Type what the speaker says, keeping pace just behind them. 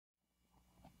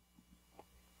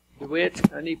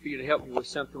DeWitt, I need for you to help me with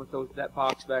something with that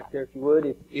box back there, if you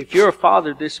would. If you're a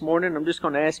father this morning, I'm just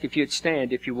going to ask if you'd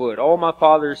stand, if you would. All my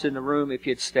fathers in the room, if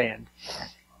you'd stand.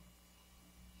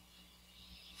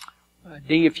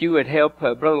 Dee, if you would help.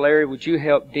 Brother Larry, would you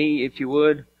help Dee, if you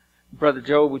would? Brother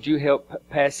Joe, would you help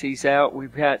pass these out?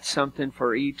 We've got something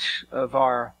for each of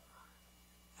our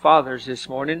fathers this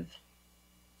morning.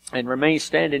 And remain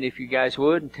standing, if you guys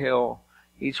would, until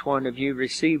each one of you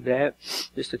receive that.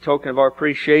 Just a token of our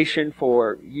appreciation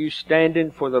for you standing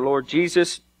for the Lord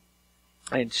Jesus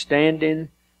and standing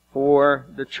for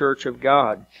the church of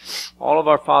God. All of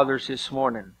our fathers this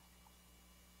morning.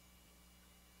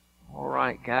 All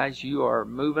right, guys, you are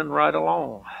moving right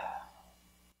along.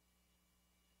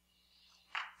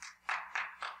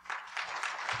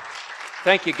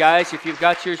 Thank you, guys. If you've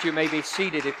got yours, you may be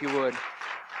seated, if you would.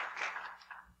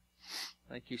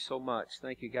 Thank you so much.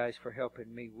 Thank you guys for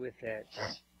helping me with that.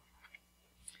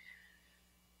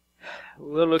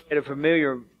 We'll look at a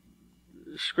familiar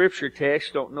scripture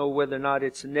text. Don't know whether or not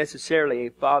it's necessarily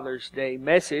a Father's Day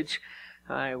message.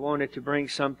 I wanted to bring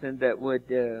something that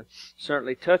would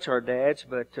certainly touch our dads,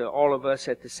 but all of us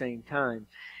at the same time.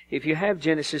 If you have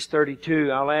Genesis 32,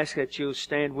 I'll ask that you'll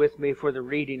stand with me for the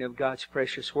reading of God's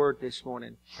precious Word this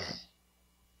morning.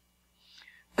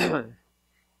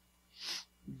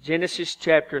 Genesis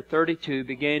chapter 32,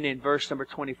 beginning in verse number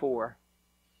 24.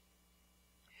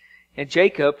 And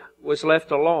Jacob was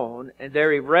left alone, and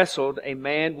there he wrestled a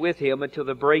man with him until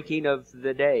the breaking of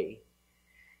the day.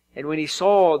 And when he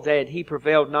saw that he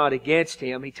prevailed not against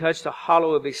him, he touched the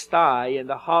hollow of his thigh, and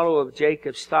the hollow of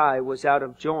Jacob's thigh was out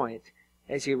of joint,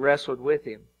 as he wrestled with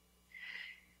him.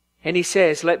 And he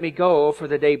says, Let me go, for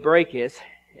the day breaketh.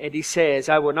 And he says,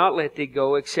 I will not let thee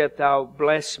go, except thou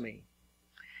bless me.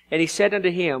 And he said unto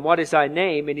him, What is thy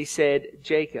name? And he said,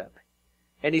 Jacob.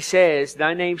 And he says,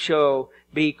 Thy name shall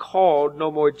be called no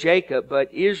more Jacob,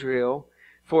 but Israel,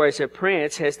 for as a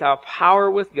prince hast thou power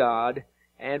with God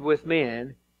and with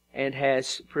men, and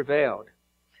hast prevailed.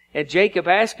 And Jacob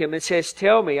asked him and says,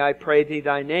 Tell me, I pray thee,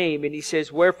 thy name. And he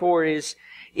says, Wherefore is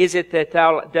it that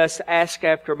thou dost ask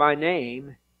after my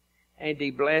name? And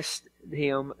he blessed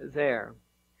him there.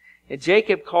 And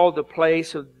Jacob called the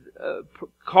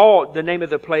name of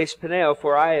the place Peniel,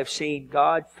 for I have seen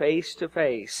God face to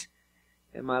face,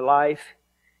 and my life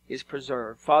is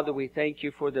preserved. Father, we thank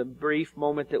you for the brief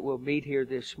moment that we'll meet here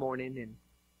this morning. And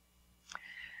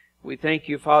we thank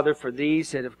you, Father, for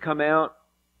these that have come out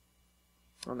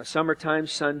on a summertime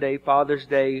Sunday, Father's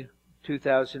Day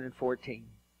 2014.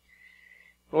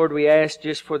 Lord, we ask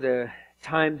just for the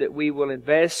time that we will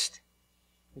invest,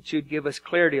 that you'd give us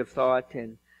clarity of thought,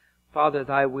 and Father,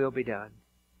 thy will be done.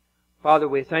 Father,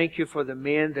 we thank you for the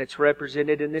men that's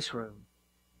represented in this room.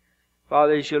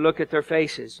 Father, as you look at their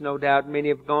faces, no doubt many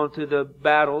have gone through the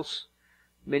battles,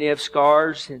 many have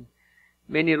scars, and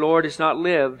many, Lord, has not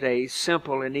lived a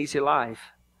simple and easy life.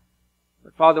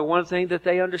 But Father, one thing that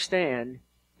they understand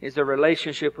is their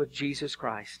relationship with Jesus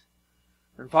Christ.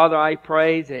 And Father, I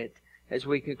pray that as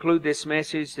we conclude this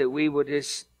message, that we would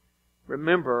just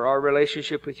remember our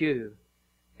relationship with you.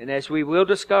 And as we will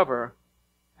discover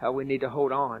how we need to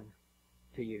hold on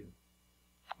to you.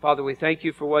 Father, we thank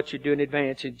you for what you do in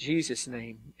advance. In Jesus'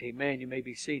 name, amen. You may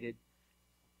be seated.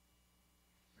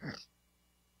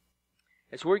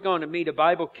 As we're going to meet a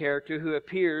Bible character who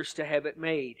appears to have it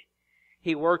made.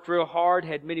 He worked real hard,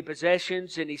 had many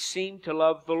possessions, and he seemed to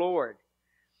love the Lord.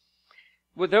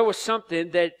 Well, there was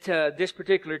something that this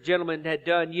particular gentleman had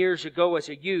done years ago as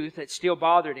a youth that still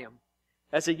bothered him.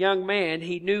 As a young man,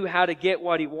 he knew how to get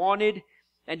what he wanted,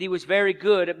 and he was very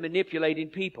good at manipulating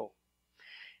people.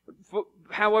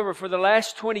 However, for the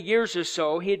last 20 years or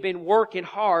so, he had been working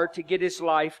hard to get his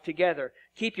life together.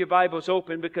 Keep your Bibles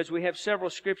open because we have several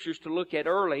scriptures to look at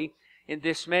early in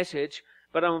this message.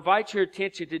 But I'll invite your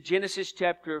attention to Genesis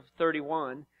chapter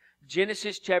 31.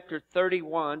 Genesis chapter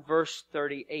 31, verse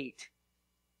 38.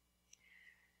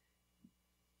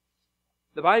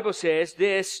 The Bible says,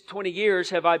 This 20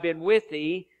 years have I been with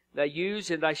thee, thy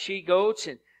ewes and thy she-goats,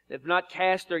 and have not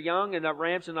cast their young, and thy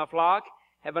rams and thy flock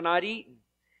have I not eaten.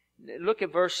 Look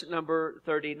at verse number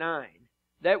 39.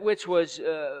 That which was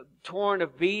torn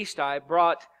of beast I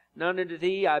brought none unto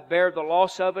thee. I bear the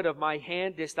loss of it of my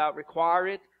hand. Didst thou require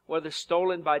it, whether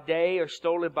stolen by day or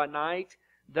stolen by night?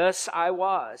 Thus I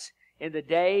was. In the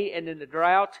day and in the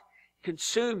drought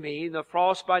consumed me, in the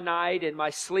frost by night, and my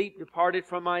sleep departed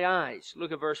from my eyes.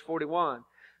 Look at verse 41.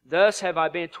 Thus have I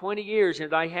been 20 years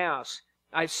in thy house.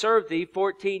 I served thee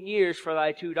 14 years for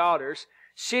thy 2 daughters,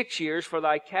 6 years for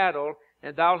thy cattle,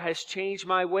 and thou hast changed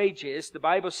my wages, the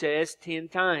Bible says, 10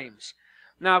 times.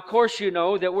 Now, of course, you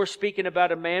know that we're speaking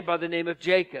about a man by the name of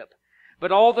Jacob.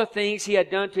 But all the things he had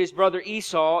done to his brother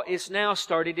Esau is now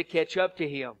starting to catch up to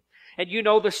him. And you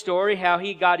know the story, how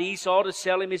he got Esau to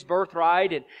sell him his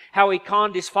birthright, and how he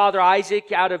conned his father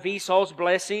Isaac out of Esau's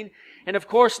blessing. And of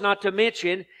course, not to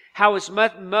mention how his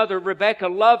mother Rebekah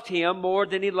loved him more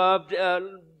than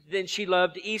than she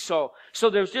loved Esau. So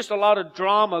there's just a lot of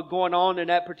drama going on in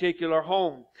that particular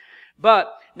home.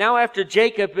 But now after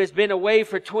Jacob has been away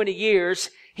for 20 years,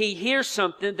 he hears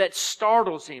something that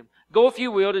startles him. Go, if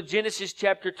you will, to Genesis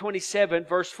chapter 27,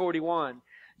 verse 41.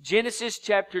 Genesis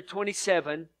chapter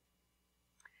 27,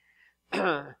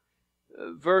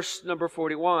 verse number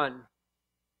 41.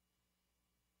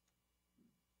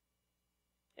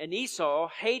 And Esau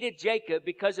hated Jacob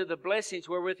because of the blessings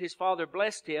wherewith his father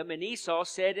blessed him. And Esau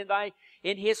said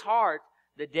in his heart,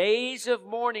 the days of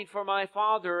mourning for my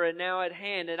father are now at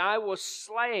hand, and I will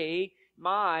slay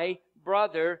my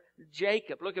brother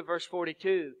Jacob. Look at verse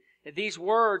 42. And these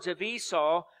words of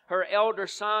Esau, her elder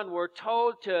son, were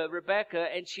told to Rebekah,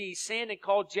 and she sent and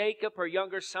called Jacob, her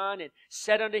younger son, and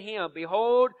said unto him,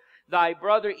 Behold, thy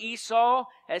brother Esau,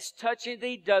 as touching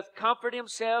thee, doth comfort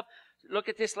himself. Look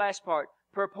at this last part.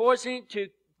 Proposing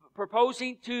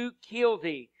to kill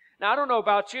thee. Now, I don't know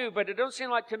about you, but it don't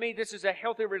seem like to me this is a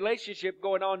healthy relationship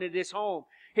going on in this home.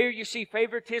 Here you see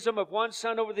favoritism of one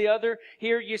son over the other.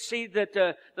 Here you see that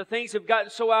the things have gotten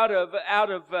so out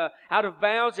of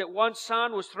bounds that one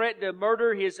son was threatened to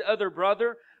murder his other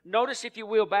brother. Notice, if you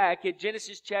will, back in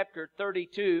Genesis chapter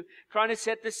 32, trying to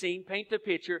set the scene, paint the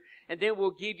picture, and then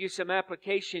we'll give you some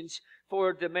applications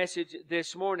for the message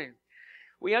this morning.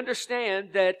 We understand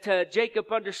that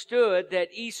Jacob understood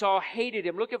that Esau hated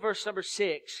him. Look at verse number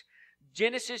 6.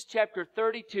 Genesis chapter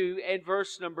 32 and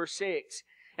verse number 6.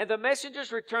 And the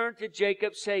messengers returned to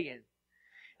Jacob, saying,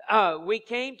 We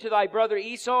came to thy brother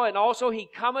Esau, and also he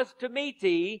cometh to meet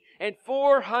thee, and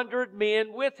 400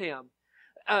 men with him.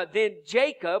 Then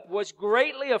Jacob was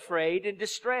greatly afraid and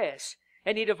distressed.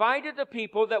 And he divided the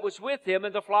people that was with him,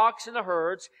 and the flocks and the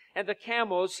herds, and the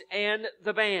camels and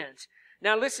the bands.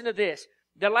 Now listen to this.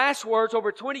 The last words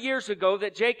over 20 years ago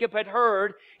that Jacob had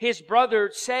heard his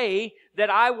brother say that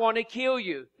I want to kill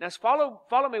you. Now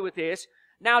follow me with this.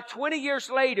 Now 20 years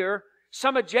later,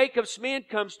 some of Jacob's men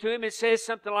comes to him and says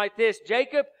something like this.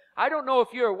 Jacob, I don't know if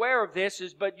you're aware of this,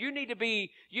 but you need to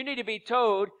be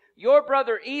told your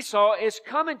brother Esau is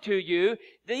coming to you.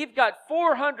 They've got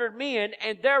 400 men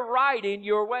and they're riding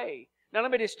your way. Now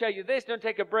let me just tell you this. Don't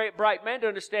take a bright man to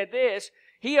understand this.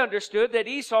 He understood that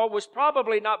Esau was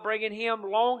probably not bringing him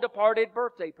long-departed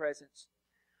birthday presents.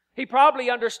 He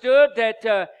probably understood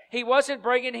that he wasn't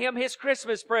bringing him his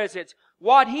Christmas presents.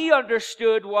 What he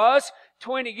understood was,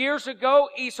 20 years ago,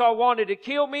 Esau wanted to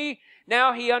kill me.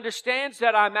 Now he understands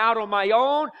that I'm out on my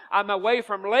own. I'm away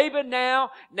from Laban now.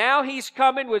 Now he's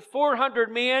coming with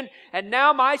 400 men. And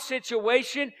now my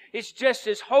situation is just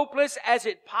as hopeless as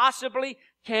it possibly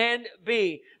can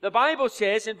be. The Bible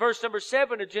says in verse number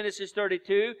 7 of Genesis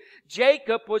 32,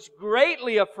 Jacob was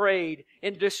greatly afraid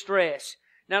and distressed.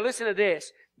 Now listen to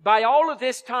this. By all of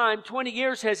this time, 20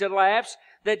 years has elapsed,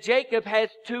 that Jacob has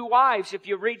 2 wives. If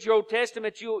you read your Old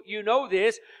Testament, you know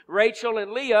this, Rachel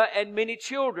and Leah, and many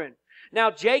children. Now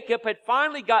Jacob had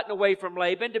finally gotten away from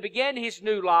Laban to begin his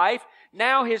new life.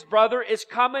 Now his brother is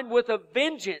coming with a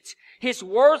vengeance. His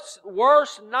worst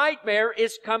nightmare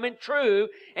is coming true,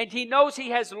 and he knows he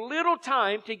has little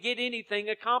time to get anything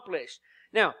accomplished.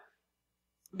 Now,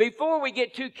 before we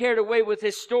get too carried away with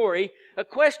this story, a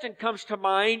question comes to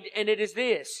mind, and it is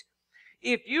this.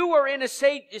 If you were in a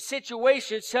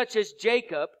situation such as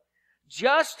Jacob,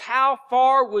 just how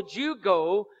far would you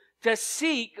go to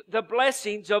seek the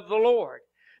blessings of the Lord?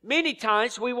 Many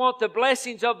times we want the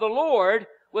blessings of the Lord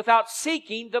without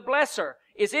seeking the blesser.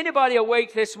 Is anybody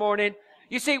awake this morning?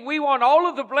 You see, we want all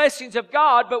of the blessings of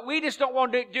God, but we just don't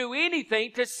want to do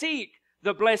anything to seek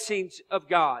the blessings of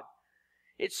God.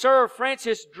 It's Sir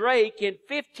Francis Drake in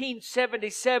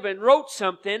 1577 wrote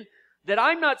something that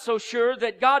I'm not so sure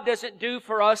that God doesn't do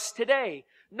for us today.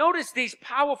 Notice these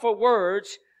powerful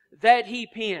words that he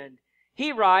penned.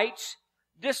 He writes,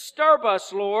 Disturb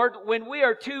us, Lord, when we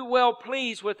are too well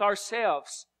pleased with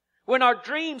ourselves, when our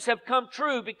dreams have come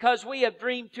true because we have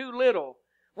dreamed too little,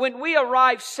 when we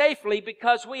arrive safely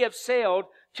because we have sailed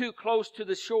too close to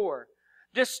the shore.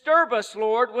 Disturb us,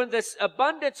 Lord, when this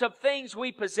abundance of things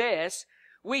we possess,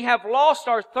 we have lost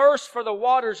our thirst for the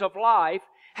waters of life.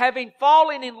 Having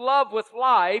fallen in love with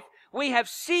life, we have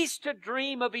ceased to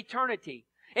dream of eternity.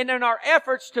 And in our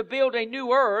efforts to build a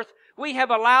new earth, we have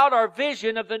allowed our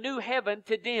vision of the new heaven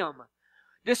to dim.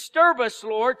 Disturb us,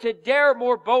 Lord, to dare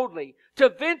more boldly, to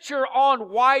venture on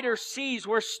wider seas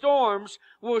where storms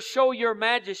will show your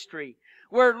majesty,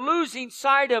 We're losing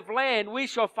sight of land. We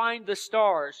shall find the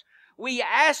stars. We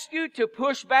ask you to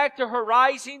push back the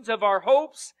horizons of our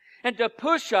hopes and to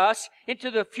push us into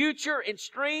the future in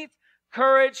strength,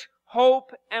 courage,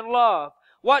 hope, and love.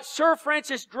 What Sir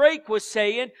Francis Drake was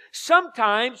saying,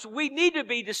 sometimes we need to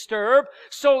be disturbed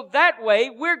so that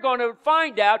way we're going to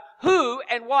find out who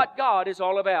and what God is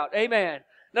all about. Amen.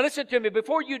 Now listen to me.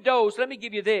 Before you doze, let me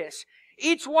give you this.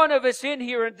 Each one of us in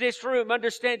here in this room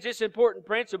understands this important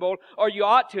principle, or you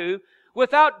ought to.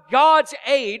 Without God's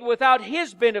aid, without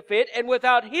His benefit, and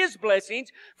without His blessings,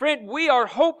 friend, we are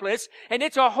hopeless, and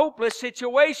it's a hopeless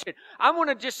situation. I want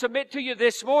to just submit to you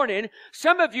this morning,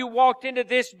 some of you walked into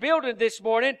this building this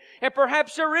morning, and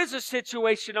perhaps there is a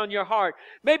situation on your heart.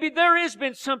 Maybe there has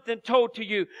been something told to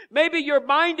you. Maybe your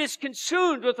mind is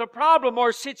consumed with a problem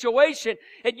or situation,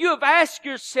 and you have asked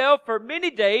yourself for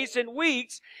many days and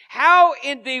weeks, how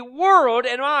in the world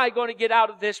am I going to get out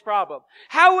of this problem?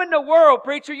 How in the world,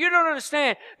 preacher, you don't understand,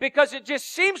 because it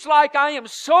just seems like I am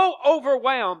so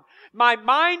overwhelmed. My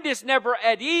mind is never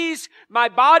at ease. My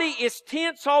body is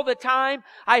tense all the time.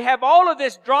 I have all of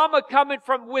this drama coming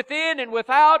from within and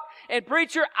without. And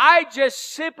preacher, I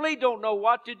just simply don't know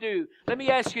what to do. Let me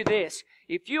ask you this.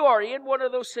 If you are in one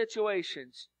of those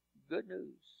situations, good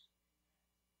news.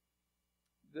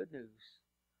 Good news.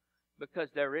 Because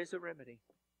there is a remedy.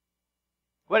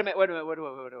 Wait a minute.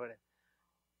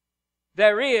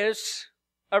 There is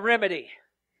a remedy.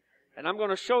 And I'm going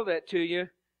to show that to you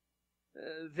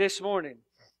this morning.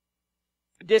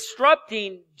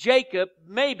 Disrupting Jacob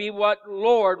may be what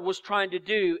Lord was trying to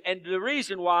do. And the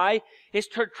reason why is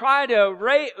to try to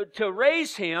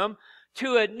raise him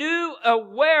to a new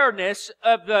awareness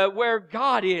of where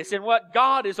God is and what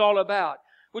God is all about.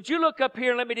 Would you look up here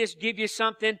and let me just give you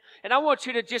something? And I want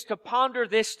you to ponder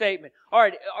this statement. All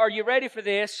right, are you ready for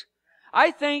this?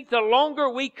 I think the longer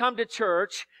we come to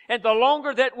church and the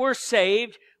longer that we're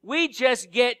saved, we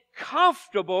just get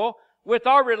comfortable with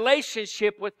our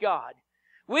relationship with God.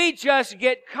 We just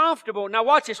get comfortable. Now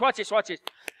watch this.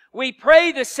 We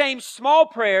pray the same small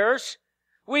prayers.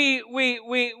 We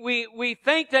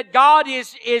think that God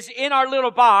is in our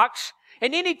little box.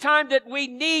 And any time that we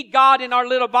need God in our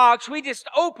little box, we just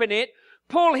open it,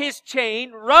 pull His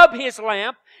chain, rub His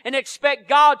lamp, and expect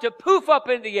God to poof up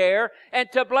in the air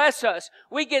and to bless us.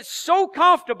 We get so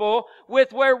comfortable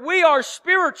with where we are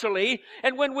spiritually,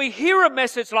 and when we hear a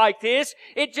message like this,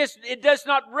 it does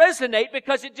not resonate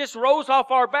because it just rolls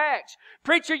off our backs.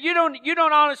 Preacher, you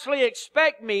don't honestly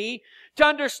expect me to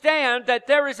understand that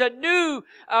there is a new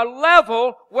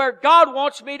level where God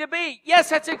wants me to be. Yes,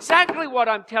 that's exactly what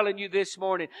I'm telling you this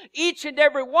morning. Each and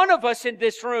every one of us in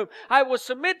this room, I will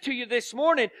submit to you this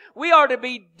morning, we are to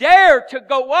be dared to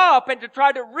go up and to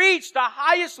try to reach the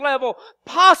highest level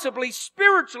possibly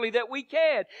spiritually that we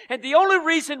can. And the only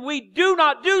reason we do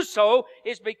not do so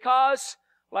is because,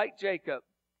 like Jacob,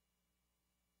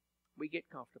 we get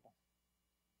comfortable.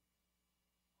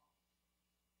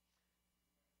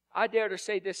 I dare to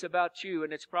say this about you,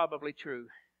 and it's probably true.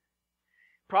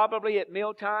 Probably at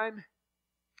mealtime,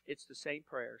 it's the same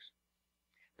prayers.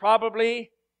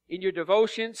 Probably in your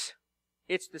devotions,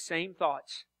 it's the same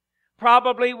thoughts.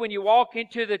 Probably when you walk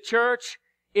into the church,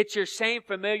 it's your same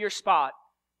familiar spot.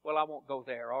 Well, I won't go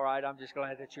there, all right? I'm just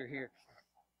glad that you're here.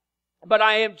 But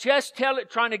I am just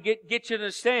trying to get you to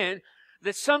understand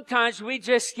that sometimes we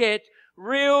just get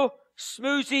real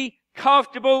smoozy,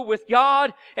 comfortable with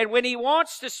God, and when He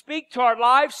wants to speak to our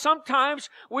lives, sometimes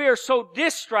we are so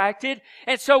distracted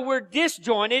and so we're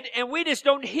disjointed and we just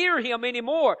don't hear Him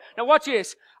anymore. Now watch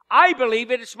this. I believe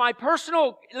it's my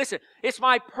personal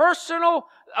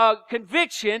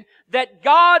conviction that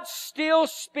God still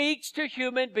speaks to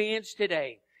human beings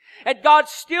today. And God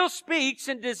still speaks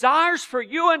and desires for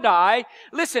you and I,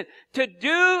 listen, to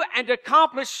do and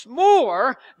accomplish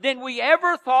more than we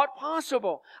ever thought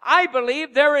possible. I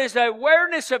believe there is an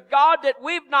awareness of God that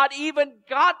we've not even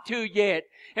got to yet.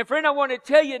 And friend, I want to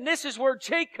tell you, and this is where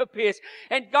Jacob is.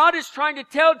 And God is trying to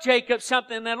tell Jacob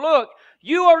something. And look,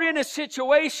 you are in a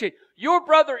situation. Your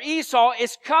brother Esau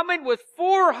is coming with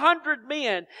 400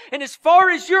 men. And as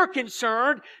far as you're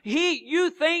concerned,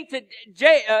 you think that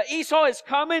Esau is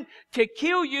coming to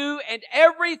kill you and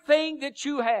everything that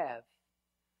you have.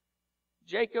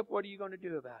 Jacob, what are you going to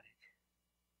do about it?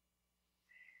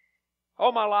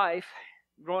 All my life,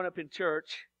 growing up in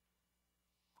church,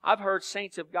 I've heard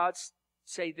saints of God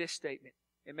say this statement.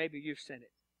 And maybe you've said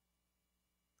it.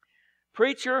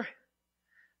 Preacher,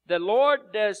 the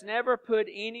Lord does never put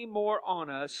any more on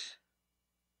us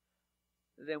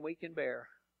than we can bear.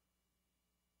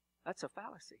 That's a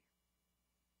fallacy.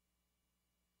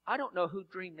 I don't know who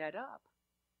dreamed that up,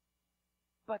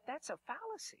 but that's a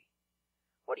fallacy.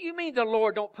 What do you mean the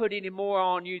Lord don't put any more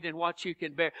on you than what you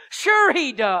can bear? Sure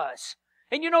He does.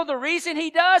 And you know the reason He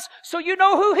does? So you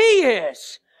know who He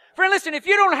is. Friend, listen, if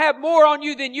you don't have more on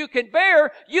you than you can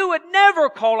bear, you would never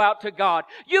call out to God.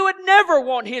 You would never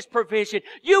want His provision.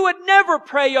 You would never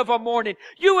pray of a morning.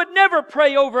 You would never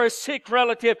pray over a sick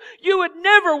relative. You would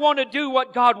never want to do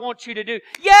what God wants you to do.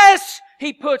 Yes,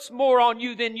 He puts more on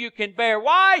you than you can bear.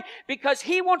 Why? Because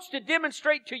He wants to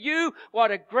demonstrate to you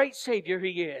what a great Savior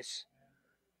He is.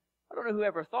 I don't know who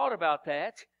ever thought about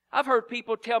that. I've heard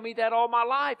people tell me that all my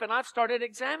life, and I've started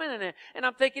examining it. And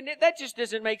I'm thinking, that just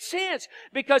doesn't make sense.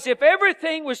 Because if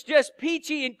everything was just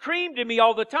peachy and cream to me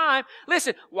all the time,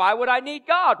 listen, why would I need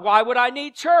God? Why would I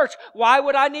need church? Why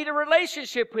would I need a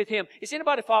relationship with Him? Is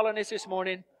anybody following this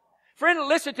morning? Friend,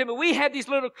 listen to me. We have these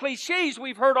little cliches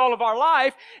we've heard all of our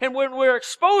life, and when we're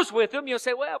exposed with them, you'll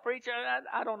say, well, preacher,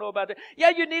 I don't know about that. Yeah,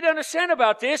 you need to understand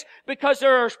about this, because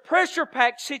there are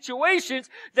pressure-packed situations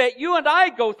that you and I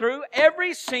go through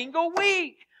every single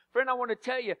week. Friend, I want to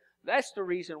tell you, that's the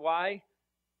reason why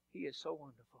He is so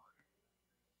wonderful.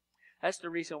 That's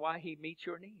the reason why He meets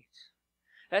your needs.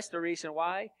 That's the reason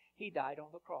why He died on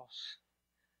the cross.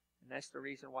 And that's the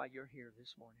reason why you're here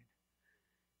this morning.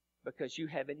 Because you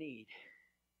have a need,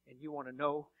 and you want to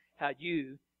know how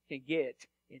you can get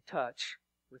in touch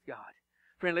with God.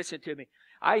 Friend, listen to me.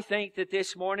 I think that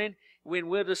this morning, when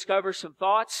we'll discover some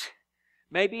thoughts,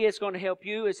 maybe it's going to help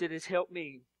you as it has helped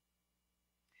me.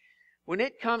 When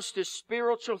it comes to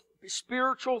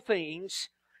spiritual things,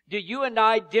 do you and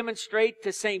I demonstrate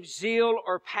the same zeal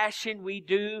or passion we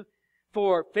do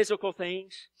for physical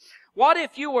things? What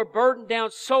if you were burdened down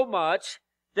so much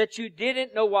that you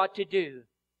didn't know what to do?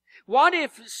 What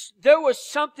if there was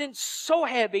something so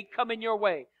heavy coming your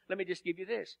way? Let me just give you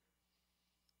this.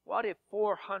 What if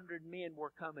 400 men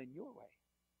were coming your way?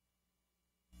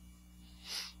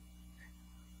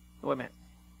 Wait a minute.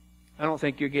 I don't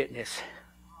think you're getting this.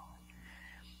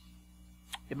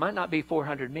 It might not be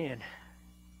 400 men.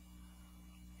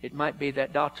 It might be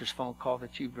that doctor's phone call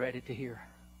that you've dreaded to hear.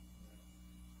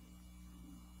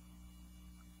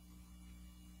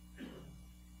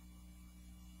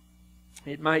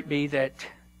 It might be that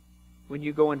when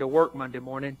you go into work Monday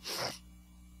morning,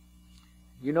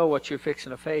 you know what you're fixing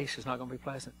to face is not going to be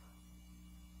pleasant.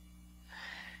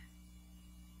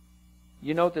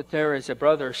 You know that there is a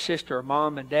brother or sister or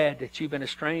mom and dad that you've been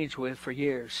estranged with for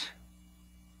years.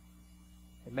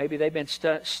 And maybe they've been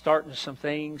starting some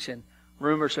things and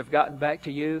rumors have gotten back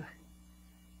to you.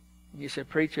 And you said,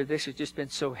 preacher, this has just been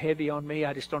so heavy on me.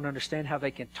 I just don't understand how they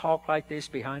can talk like this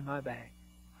behind my back.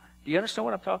 Do you understand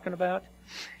what I'm talking about?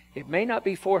 It may not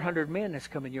be 400 men that's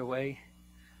coming your way,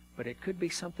 but it could be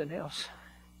something else.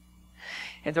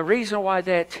 And the reason why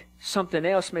that something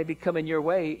else may be coming your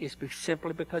way is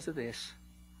simply because of this.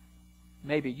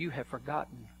 Maybe you have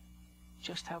forgotten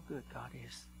just how good God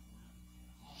is.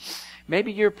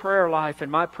 Maybe your prayer life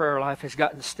and my prayer life has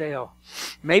gotten stale.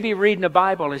 Maybe reading the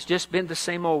Bible has just been the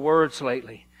same old words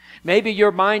lately. Maybe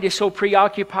your mind is so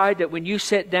preoccupied that when you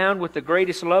sit down with the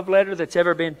greatest love letter that's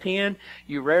ever been penned,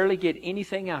 you rarely get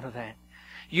anything out of that.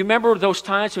 You remember those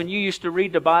times when you used to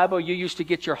read the Bible, you used to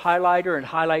get your highlighter and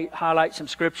highlight some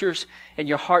scriptures, and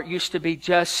your heart used to be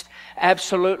just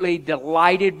absolutely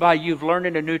delighted by you've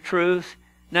learning a new truth.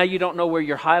 Now you don't know where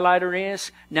your highlighter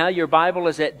is. Now your Bible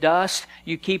is at dust.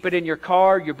 You keep it in your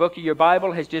car. Your book of your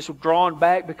Bible has just drawn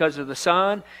back because of the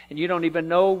sun, and you don't even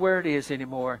know where it is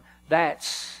anymore.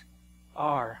 That's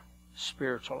our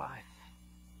spiritual life.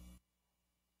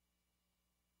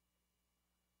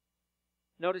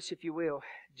 Notice, if you will,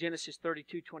 Genesis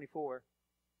 32:24.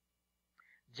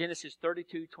 Genesis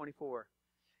 32:24.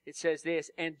 It says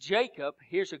this, and Jacob,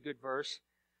 here's a good verse,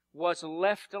 was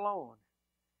left alone.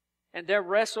 And there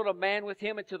wrestled a man with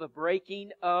him until the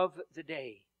breaking of the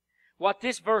day. What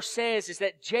this verse says is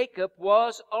that Jacob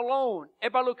was alone.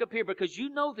 Everybody look up here, because you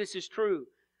know this is true.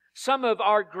 Some of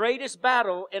our greatest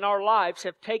battle in our lives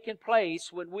have taken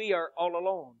place when we are all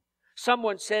alone.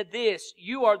 Someone said this,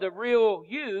 you are the real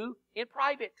you in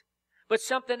private. But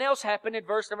something else happened in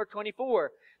verse number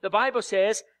 24. The Bible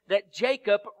says that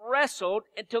Jacob wrestled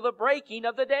until the breaking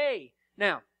of the day.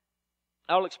 Now,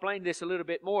 I'll explain this a little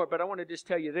bit more, but I want to just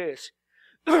tell you this.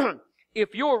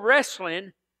 If you're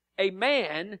wrestling a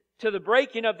man to the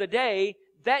breaking of the day,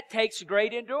 that takes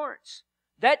great endurance.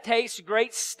 That takes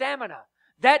great stamina.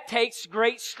 That takes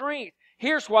great strength.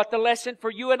 Here's what the lesson for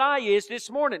you and I is this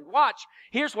morning. Watch.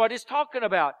 Here's what it's talking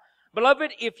about.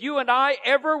 Beloved, if you and I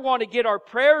ever want to get our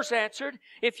prayers answered,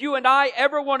 if you and I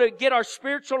ever want to get our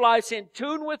spiritual lives in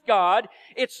tune with God,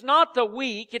 it's not the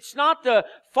weak, it's not the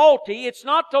faulty. It's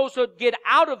not those that get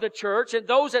out of the church and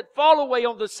those that fall away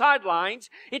on the sidelines.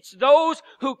 It's those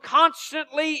who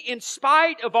constantly, in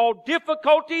spite of all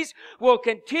difficulties, will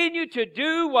continue to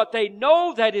do what they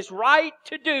know that is right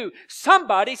to do.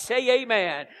 Somebody say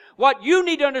amen. What you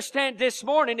need to understand this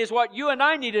morning is what you and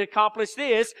I need to accomplish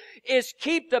is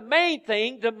keep the main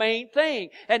thing.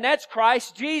 And that's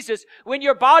Christ Jesus. When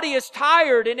your body is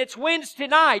tired and it's Wednesday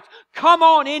night, come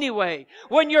on anyway.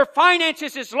 When your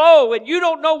finances is low and you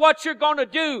don't know what you're going to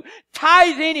do,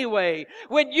 tithe anyway.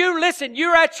 When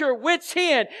you're at your wit's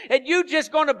end and you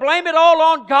just going to blame it all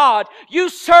on God, you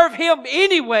serve Him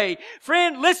anyway.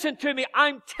 Friend, listen to me.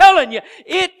 I'm telling you,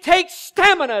 it takes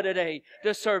stamina today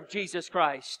to serve Jesus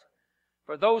Christ.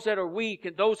 For those that are weak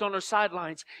and those on the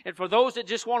sidelines, and for those that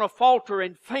just want to falter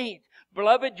and faint,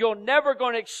 beloved, you're never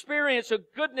going to experience the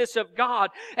goodness of God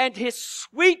and His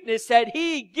sweetness that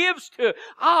He gives to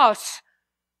us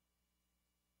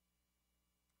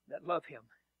that love Him,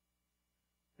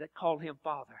 that call Him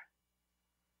Father,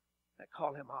 that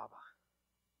call Him Abba.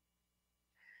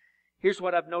 Here's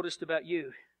what I've noticed about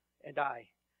you and I.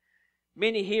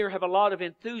 Many here have a lot of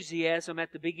enthusiasm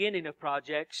at the beginning of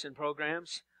projects and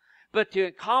programs. But to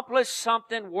accomplish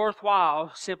something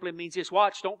worthwhile simply means this.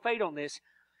 Watch, don't fade on this.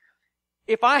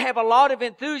 If I have a lot of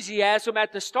enthusiasm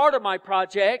at the start of my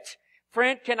project,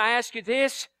 friend, can I ask you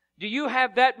this? Do you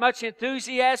have that much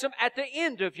enthusiasm at the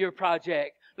end of your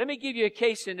project? Let me give you a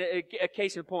case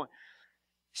in point.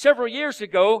 Several years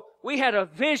ago, we had a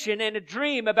vision and a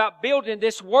dream about building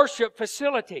this worship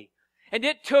facility. And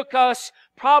it took us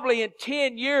probably in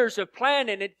 10 years of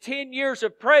planning and 10 years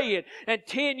of praying and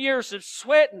 10 years of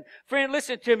sweating. Friend,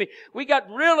 listen to me. We got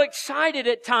real excited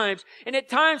at times. And at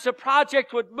times the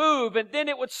project would move and then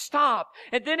it would stop.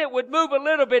 And then it would move a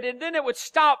little bit and then it would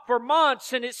stop for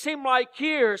months and it seemed like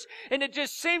years. And it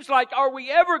just seems like, are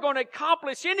we ever going to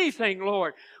accomplish anything,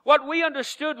 Lord? What we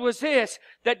understood was this,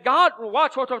 that God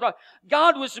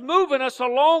was moving us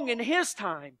along in His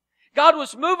time. God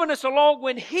was moving us along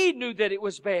when He knew that it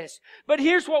was best. But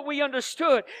here's what we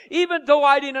understood. Even though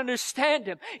I didn't understand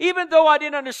Him, even though I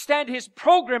didn't understand His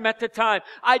program at the time,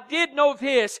 I did know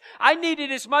this. I needed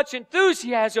as much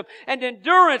enthusiasm and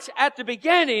endurance at the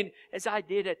beginning as I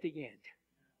did at the end.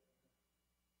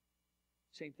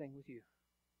 Same thing with you.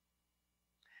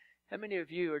 How many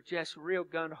of you are just real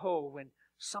gun-ho when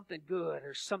something good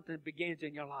or something begins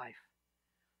in your life?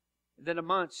 And then the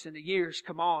months and the years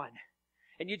come on.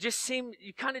 And you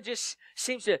kind of just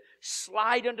seems to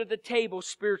slide under the table,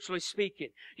 spiritually speaking.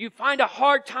 You find a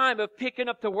hard time of picking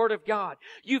up the Word of God.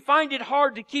 You find it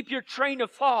hard to keep your train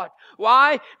of thought.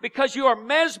 Why? Because you are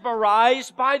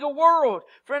mesmerized by the world.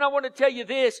 Friend, I want to tell you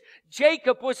this.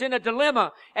 Jacob was in a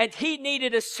dilemma, and he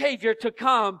needed a Savior to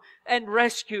come and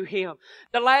rescue him.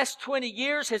 The last 20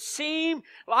 years has seemed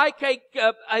like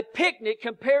a picnic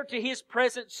compared to his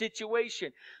present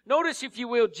situation. Notice, if you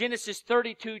will, Genesis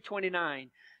 32:29.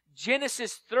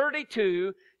 Genesis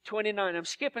 32:29. I'm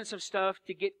skipping some stuff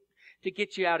to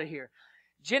get you out of here.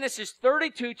 Genesis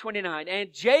 32:29.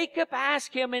 And Jacob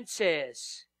asked him and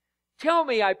says, "Tell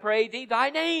me, I pray thee, thy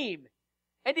name."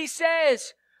 And he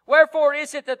says, "Wherefore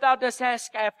is it that thou dost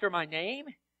ask after my name?"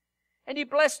 And he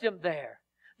blessed him there.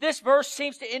 This verse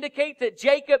seems to indicate that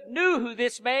Jacob knew who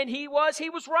this man he was. He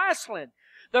was wrestling.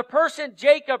 The person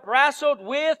Jacob wrestled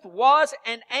with was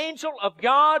an angel of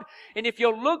God. And if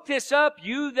you'll look this up,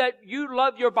 you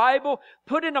love your Bible,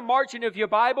 put in a margin of your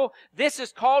Bible, this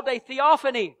is called a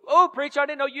theophany. Oh, preacher, I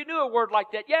didn't know you knew a word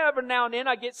like that. Yeah, every now and then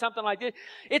I get something like this.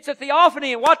 It's a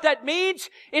theophany. And what that means,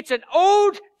 it's an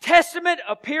Old Testament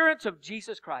appearance of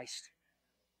Jesus Christ.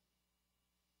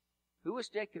 Who was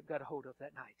Jacob got a hold of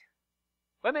that night?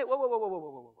 Wait a minute.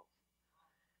 Whoa.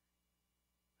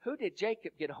 Who did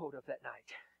Jacob get a hold of that night?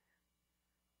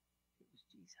 It was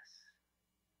Jesus.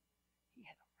 He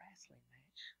had a wrestling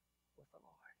match with the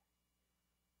Lord.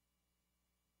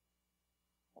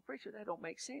 Well, preacher, that don't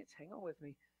make sense. Hang on with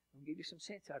me. I'll give you some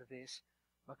sense out of this.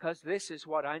 Because this is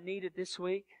what I needed this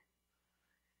week.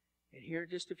 And here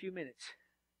in just a few minutes,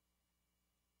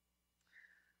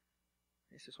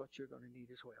 this is what you're going to need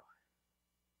as well.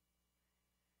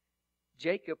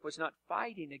 Jacob was not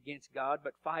fighting against God,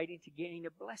 but fighting to gain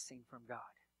a blessing from God.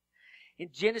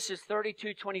 In Genesis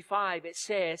 32:25, it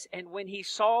says, "And when he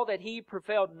saw that he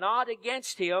prevailed not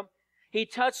against him, he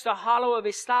touched the hollow of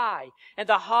his thigh, and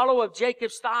the hollow of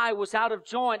Jacob's thigh was out of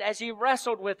joint as he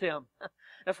wrestled with him."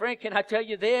 Now, friend, can I tell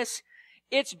you this?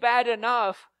 It's bad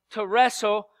enough to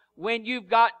wrestle when you've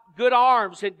got good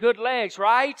arms and good legs,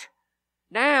 right?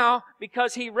 Now,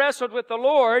 because he wrestled with the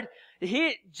Lord,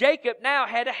 Jacob now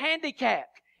had a handicap.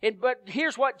 But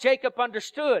here's what Jacob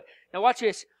understood. Now watch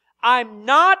this. I'm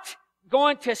not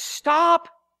going to stop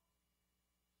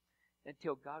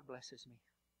until God blesses me.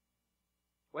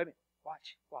 Wait a minute.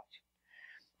 Watch.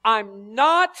 I'm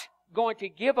not going to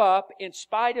give up in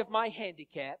spite of my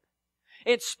handicap,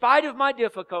 in spite of my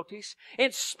difficulties,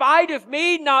 in spite of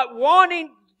me not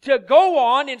wanting to go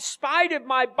on, in spite of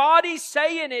my body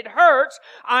saying it hurts.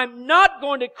 I'm not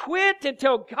going to quit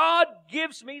until God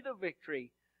gives me the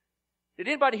victory. Did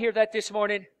anybody hear that this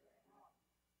morning?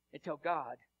 Until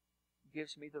God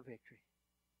gives me the victory.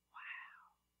 Wow.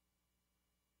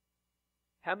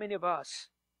 How many of us,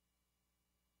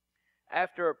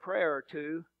 after a prayer or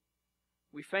two,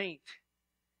 we faint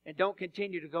and don't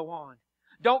continue to go on?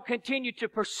 Don't continue to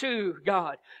pursue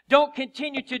God. Don't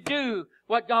continue to do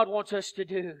what God wants us to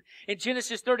do. In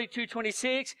Genesis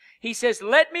 32:26, He says,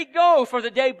 "Let me go, for the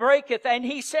day breaketh." And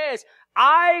He says,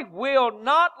 "I will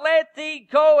not let thee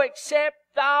go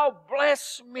except thou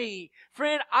bless me."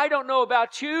 Friend, I don't know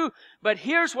about you, but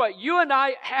here's what you and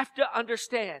I have to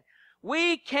understand.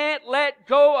 We can't let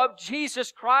go of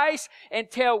Jesus Christ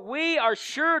until we are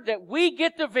sure that we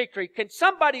get the victory. Can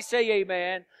somebody say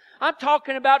amen? I'm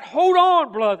talking about hold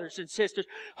on, brothers and sisters.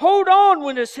 Hold on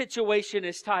when the situation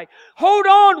is tight. Hold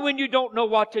on when you don't know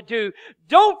what to do.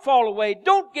 Don't fall away.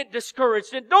 Don't get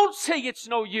discouraged. And don't say it's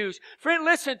no use. Friend,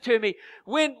 listen to me.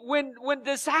 When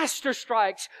disaster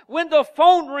strikes, when the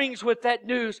phone rings with that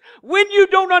news, when you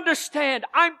don't understand,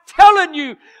 I'm telling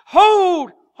you,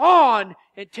 hold on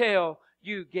until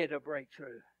you get a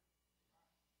breakthrough.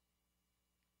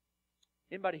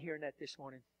 Anybody hearing that this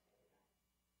morning?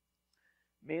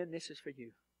 Men, this is for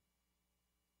you.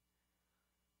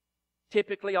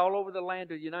 Typically, all over the land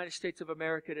of the United States of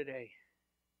America today,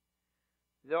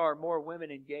 there are more women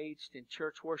engaged in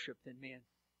church worship than men.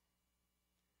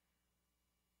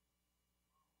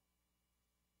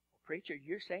 Preacher,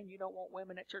 you're saying you don't want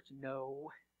women at church?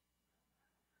 No.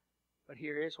 But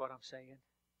here is what I'm saying.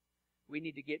 We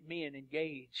need to get men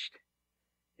engaged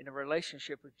in a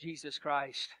relationship with Jesus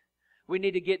Christ. We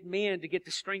need to get men to get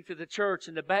the strength of the church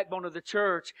and the backbone of the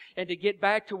church and to get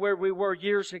back to where we were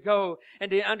years ago and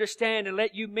to understand and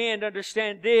let you men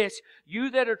understand this. You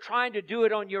that are trying to do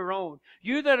it on your own.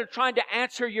 You that are trying to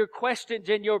answer your questions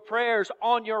and your prayers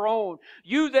on your own.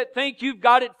 You that think you've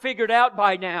got it figured out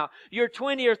by now. You're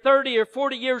 20 or 30 or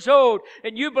 40 years old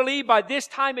and you believe by this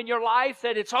time in your life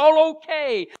that it's all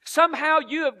okay. Somehow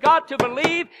you have got to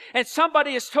believe and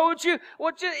somebody has told you,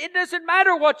 well, it doesn't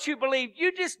matter what you believe.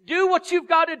 You just do what you've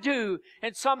got to do,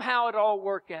 and somehow it'll all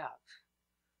work out.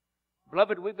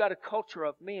 Beloved, we've got a culture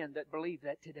of men that believe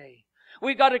that today.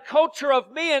 We've got a culture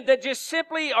of men that just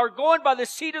simply are going by the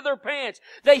seat of their pants.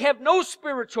 They have no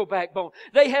spiritual backbone.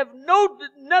 They have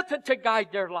nothing to guide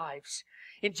their lives.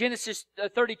 In Genesis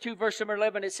 32, verse number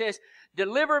 11, it says,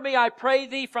 "Deliver me, I pray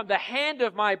thee, from the hand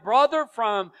of my brother,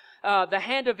 from the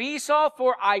hand of Esau,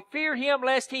 for I fear him,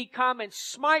 lest he come and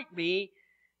smite me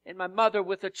and my mother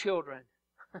with the children."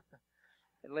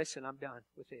 And listen, I'm done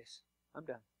with this. I'm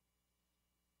done.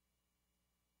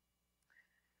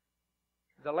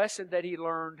 The lesson that he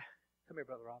learned... Come here,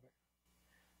 Brother Robert.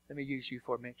 Let me use you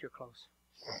for a minute. You're close.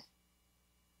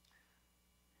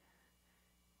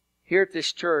 Here at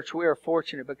this church, we are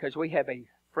fortunate because we have a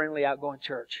friendly, outgoing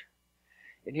church.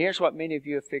 And here's what many of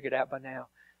you have figured out by now.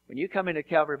 When you come into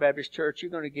Calvary Baptist Church, you're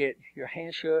going to get your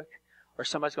hand shook or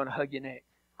somebody's going to hug your neck.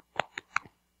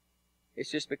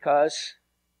 It's just because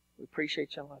we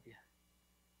appreciate you and love you.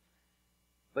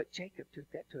 But Jacob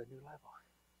took that to a new level.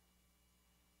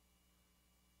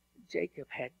 Jacob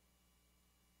had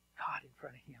God in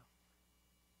front of him.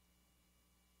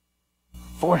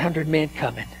 400 men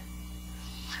coming.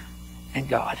 And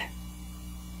God.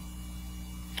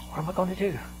 What am I going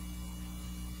to do?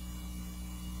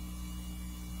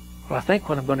 Well, I think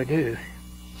what I'm going to do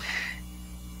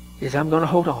is I'm going to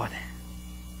hold on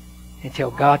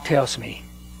until God tells me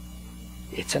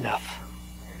it's enough.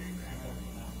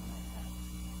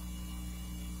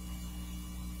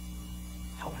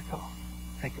 Don't let go.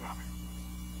 Thank you, Robert.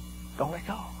 Don't let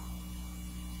go.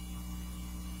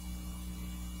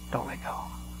 Don't let go.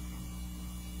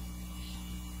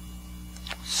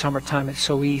 Summertime, it's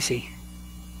so easy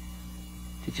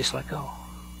to just let go.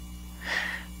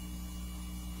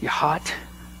 You're hot,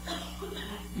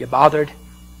 you're bothered,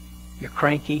 you're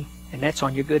cranky, and that's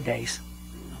on your good days.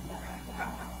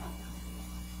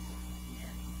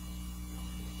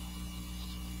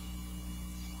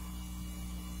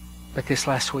 But this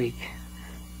last week,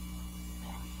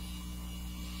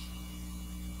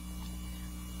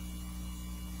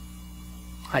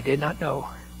 I did not know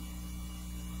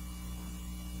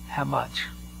how much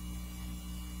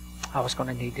I was going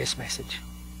to need this message.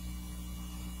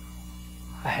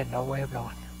 I had no way of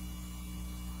knowing.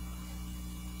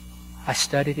 I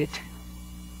studied it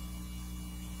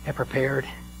and prepared.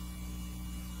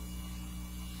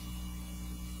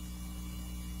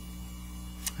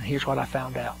 And here's what I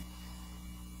found out.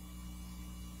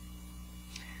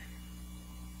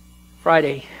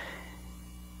 Friday,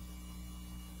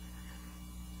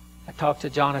 I talked to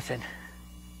Jonathan,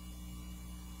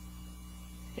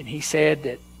 and he said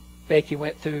that Becky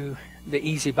went through the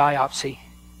easy biopsy,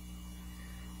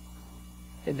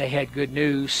 and they had good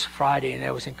news Friday, and I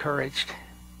was encouraged.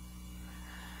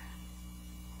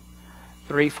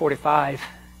 3:45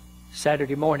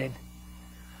 Saturday morning,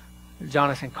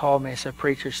 Jonathan called me and said,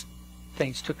 "Preacher,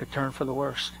 things took a turn for the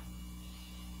worst.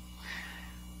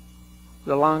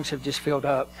 The lungs have just filled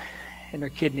up, and their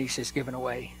kidneys has given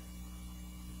away."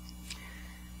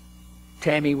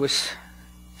 Tammy was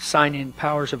signing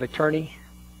powers of attorney.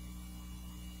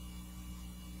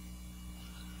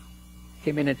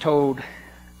 Came in and told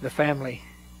the family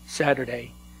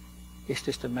Saturday, it's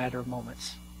just a matter of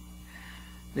moments.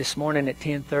 This morning at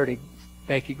 10:30,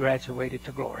 Becky graduated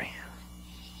to glory.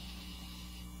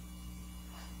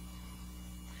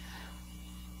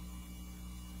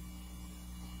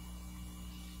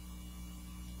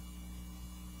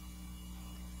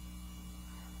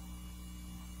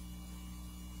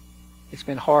 It's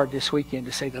been hard this weekend,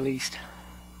 to say the least.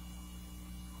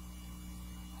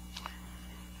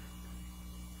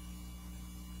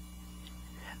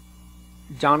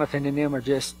 Jonathan and them are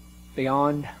just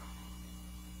beyond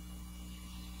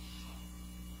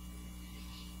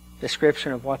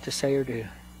description of what to say or do.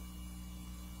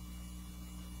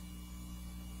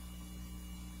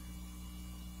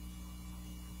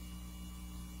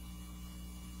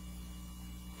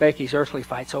 Becky's earthly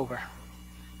fight's over.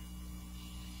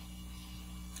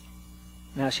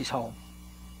 Now she's home.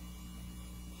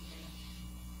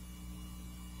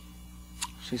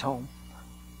 She's home.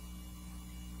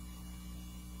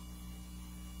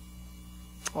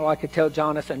 All I could tell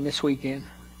Jonathan this weekend,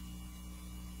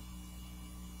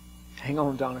 hang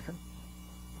on, Jonathan.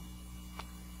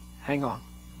 Hang on.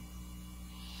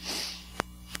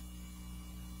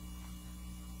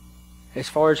 As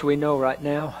far as we know right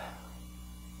now,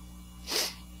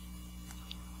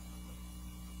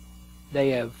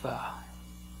 they have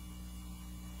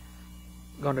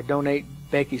going to donate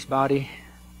Becky's body,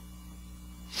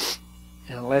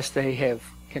 and unless they have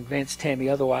convinced Tammy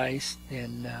otherwise,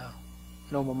 then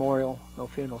no memorial, no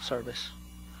funeral service.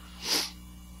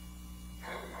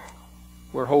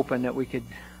 We're hoping that we could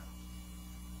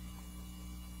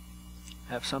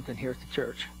have something here at the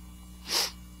church.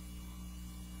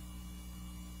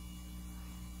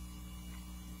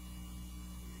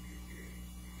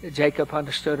 Jacob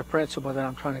understood a principle that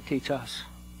I'm trying to teach us.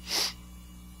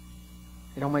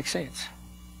 It don't make sense.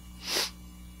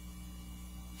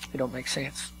 It don't make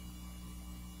sense.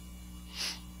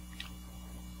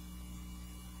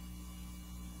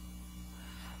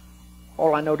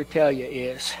 All I know to tell you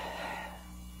is,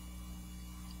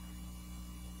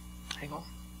 hang on.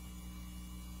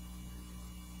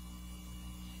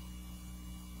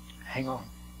 Hang on.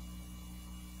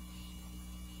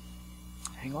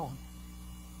 Hang on.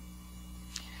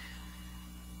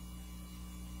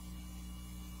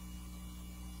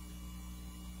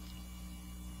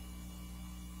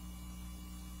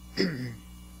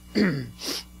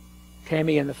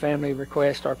 Tammy and the family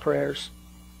request our prayers,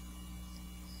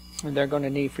 and they're going to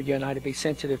need for you and I to be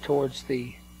sensitive toward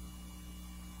the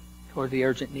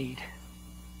urgent need.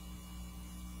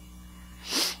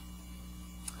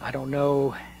 I don't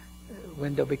know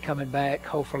when they'll be coming back.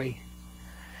 Hopefully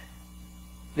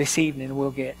this evening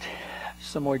we'll get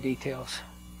some more details.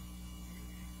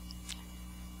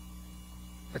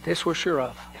 But this we're sure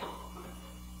of.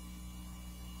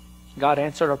 God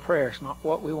answered our prayers, not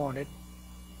what we wanted.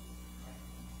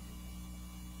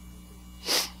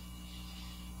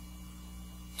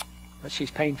 But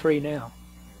she's pain-free now.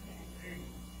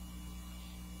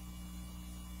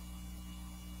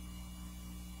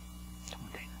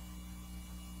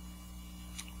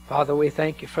 Father, we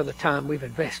thank you for the time we've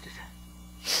invested.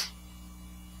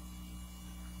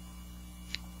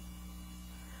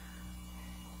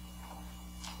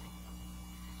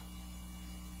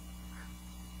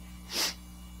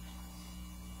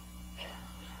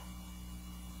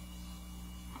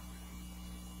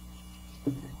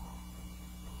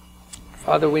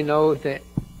 Father, we know that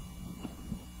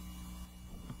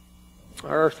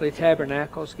our earthly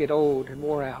tabernacles get old and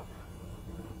wore out.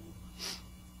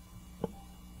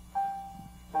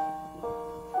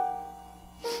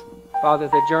 Father,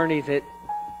 the journey that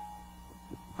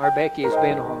our Becky has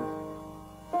been on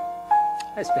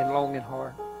has been long and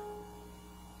hard.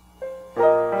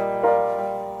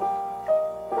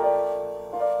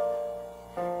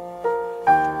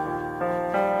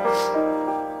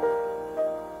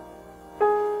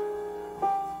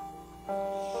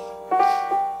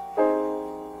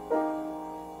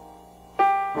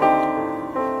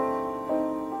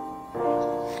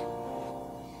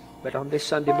 But on this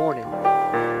Sunday morning,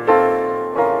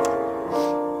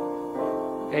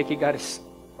 Becky got to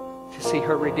see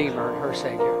her Redeemer and her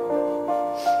Savior.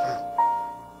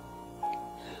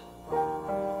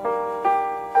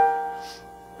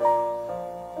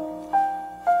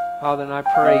 Father, and I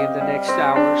pray in the next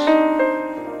hours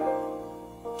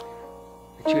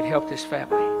that you'd help this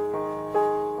family.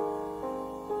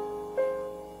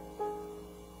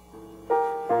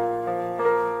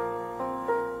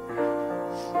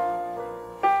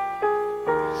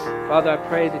 Father, I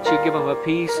pray that you give them a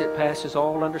peace that passes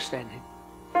all understanding.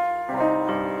 I'm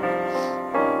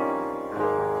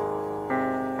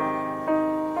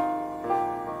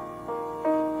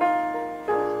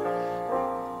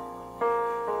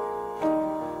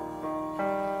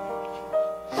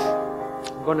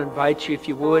going to invite you, if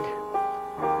you would,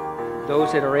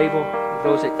 those that are able,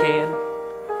 those that can,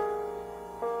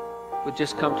 would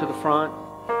just come to the front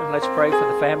and let's pray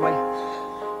for the family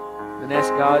and ask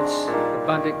God's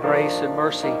abundant grace and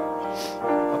mercy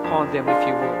upon them, if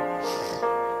you would.